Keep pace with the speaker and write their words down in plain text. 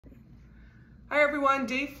Hi everyone,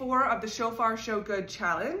 day 4 of the Shofar ShoGood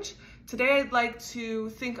challenge. Today I'd like to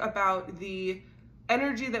think about the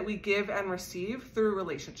energy that we give and receive through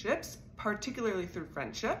relationships, particularly through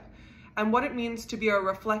friendship, and what it means to be a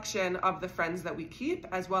reflection of the friends that we keep,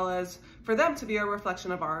 as well as for them to be a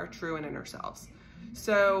reflection of our true and inner selves.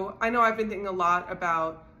 So I know I've been thinking a lot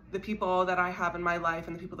about the people that I have in my life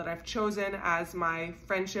and the people that I've chosen as my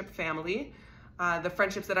friendship family. The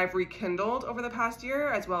friendships that I've rekindled over the past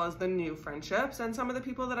year, as well as the new friendships, and some of the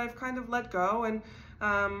people that I've kind of let go and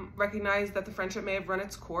recognized that the friendship may have run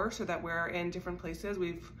its course or that we're in different places.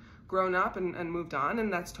 We've grown up and moved on,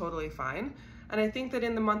 and that's totally fine. And I think that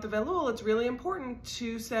in the month of Elul, it's really important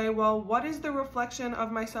to say, well, what is the reflection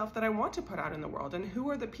of myself that I want to put out in the world? And who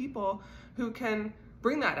are the people who can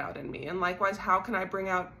bring that out in me? And likewise, how can I bring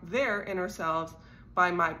out their inner selves by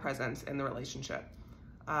my presence in the relationship?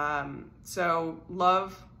 So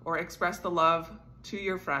love or express the love to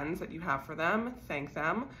your friends that you have for them, thank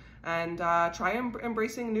them, and try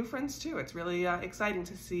embracing new friends too. It's really exciting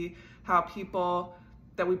to see how people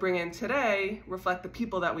that we bring in today reflect the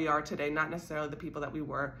people that we are today, not necessarily the people that we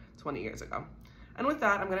were 20 years ago. And with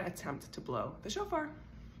that, I'm going to attempt to blow the shofar.